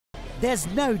There's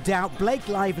no doubt Blake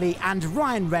Lively and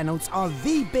Ryan Reynolds are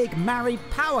the big married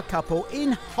power couple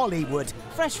in Hollywood.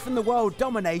 Fresh from the world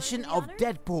domination of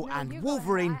Deadpool and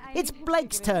Wolverine, it's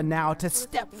Blake's turn now to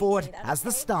step forward as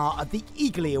the star of the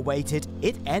eagerly awaited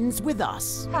It Ends With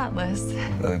Us. Atlas.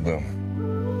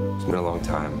 It's been a long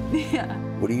time. Yeah.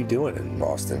 What are you doing in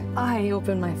Boston? I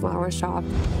opened my flower shop.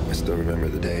 I still remember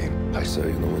the day I saw you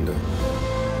in the window.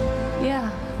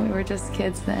 Yeah, we were just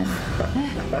kids then.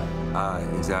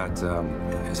 Is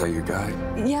that your guy?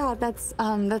 Yeah, that's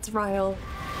Ryle.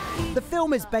 The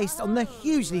film is based on the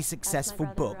hugely successful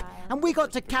book, and we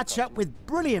got to catch up with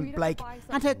brilliant Blake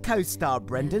and her co-star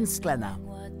Brendan Sklenner.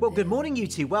 Well, good morning, you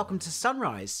two. Welcome to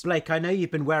Sunrise. Blake, I know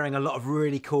you've been wearing a lot of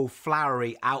really cool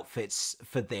flowery outfits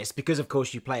for this because, of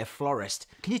course, you play a florist.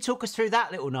 Can you talk us through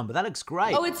that little number? That looks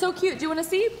great. Oh, it's so cute. Do you want to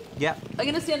see? Yep. I'm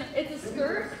going to stand. It's a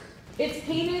skirt. It's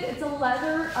painted. It's a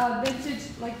leather vintage,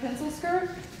 like, pencil skirt.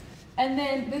 And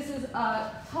then this is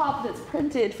a top that's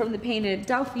printed from the painted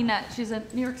Dauphine. She's a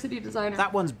New York City designer.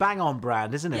 That one's bang on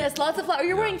brand, isn't it? Yes, lots of flowers.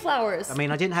 You're wearing flowers. I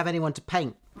mean, I didn't have anyone to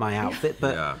paint my outfit,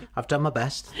 but I've done my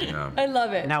best. Yeah. I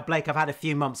love it. Now, Blake, I've had a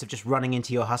few months of just running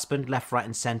into your husband, left, right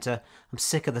and centre. I'm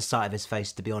sick of the sight of his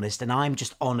face, to be honest, and I'm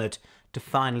just honoured to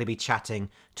finally be chatting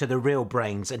to the real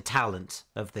brains and talent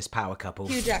of this power couple.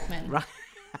 Hugh Jackman. Right.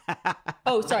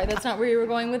 Oh, sorry, that's not where you were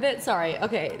going with it? Sorry.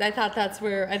 Okay, I thought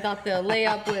the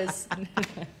layup was...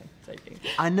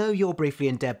 I know you're briefly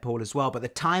in Deadpool as well, but the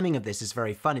timing of this is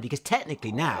very funny because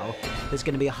technically now there's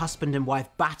going to be a husband and wife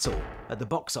battle at the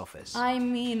box office. I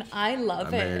mean, I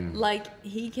love it. Like,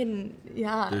 he can,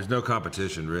 yeah. There's no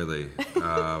competition, really.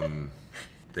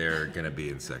 They're going to be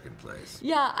in second place.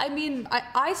 Yeah, I mean,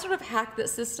 I sort of hacked the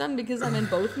system because I'm in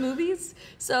both movies.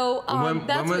 So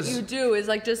that's what you do is,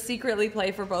 like, just secretly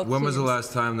play for both When was the teams.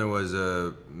 last time there was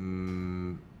a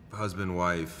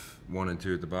husband-wife 1 and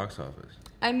 2 at the box office?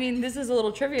 I mean, this is a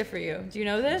little trivia for you. Do you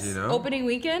know this? Do you know? Opening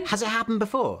weekend? Has it happened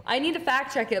before? I need to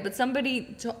fact check it, but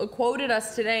somebody quoted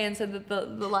us today and said that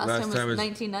the last time was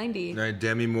 1990.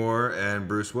 Demi Moore and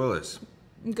Bruce Willis.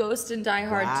 Ghost and Die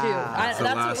Hard Wow. 2. That's the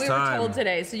That's last what we were told time.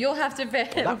 today, so you'll have to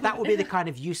fit. That would be the kind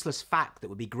of useless fact that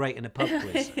would be great in a pub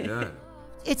quiz. Yeah.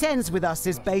 It Ends With Us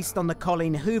is based on the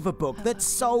Colleen Hoover book that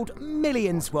sold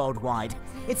millions worldwide.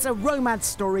 It's a romance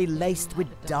story laced with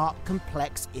dark,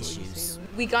 complex issues.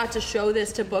 We got to show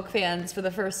this to book fans for the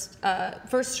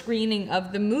first screening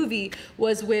of the movie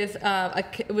was with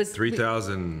it was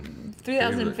 3,000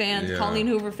 fans, yeah. Colleen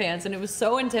Hoover fans, and it was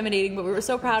so intimidating, but we were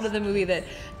so proud of the movie that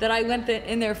I went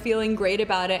in there feeling great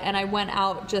about it, and I went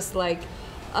out just like,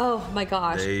 oh my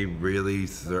gosh. They really,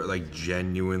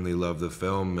 genuinely loved the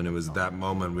film, and it was that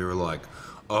moment we were like,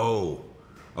 oh,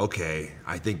 okay,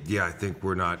 I think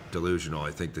we're not delusional.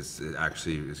 I think this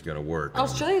actually is going to work.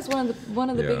 Australia is one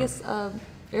of the Yeah. biggest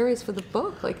areas for the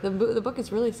book. Like the book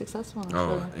is really successful in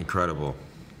Australia. Oh, incredible.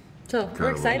 So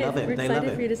we're excited. Love it. We're They love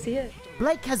excited it. for you to see it.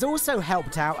 Blake has also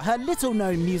helped out her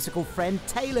little-known musical friend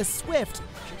Taylor Swift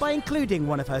by including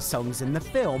one of her songs in the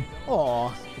film.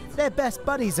 Aw, they're best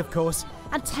buddies, of course,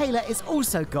 and Taylor is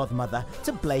also godmother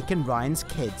to Blake and Ryan's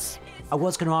kids. I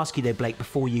was going to ask you though, Blake,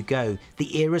 before you go,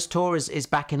 the Eras Tour is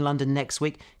back in London next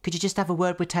week. Could you just have a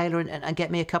word with Taylor and get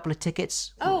me a couple of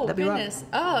tickets? Oh, That'd be goodness.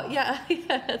 Right? Oh, yeah.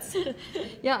 Yes.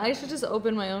 Yeah, I should just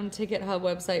open my own ticket hub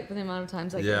website for the amount of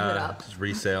times I can hit Yeah, up. just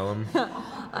resale them.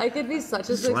 I could be such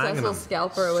a Slanging successful them.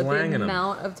 scalper with Slanging the 'em.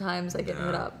 amount of times I get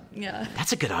hit up. Yeah.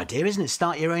 That's a good idea, isn't it?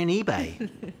 Start your own eBay.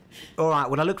 All right,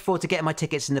 well, I look forward to getting my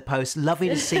tickets in the post. Lovely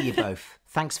to see you both.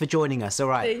 Thanks for joining us. All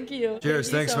right. Thank you. Cheers,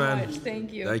 Thank you thanks, so man. much.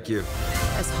 Thank you. Thank you.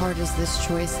 As hard as this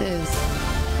choice is,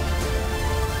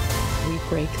 we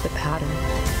break the pattern.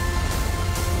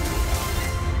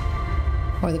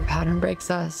 Or the pattern breaks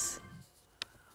us.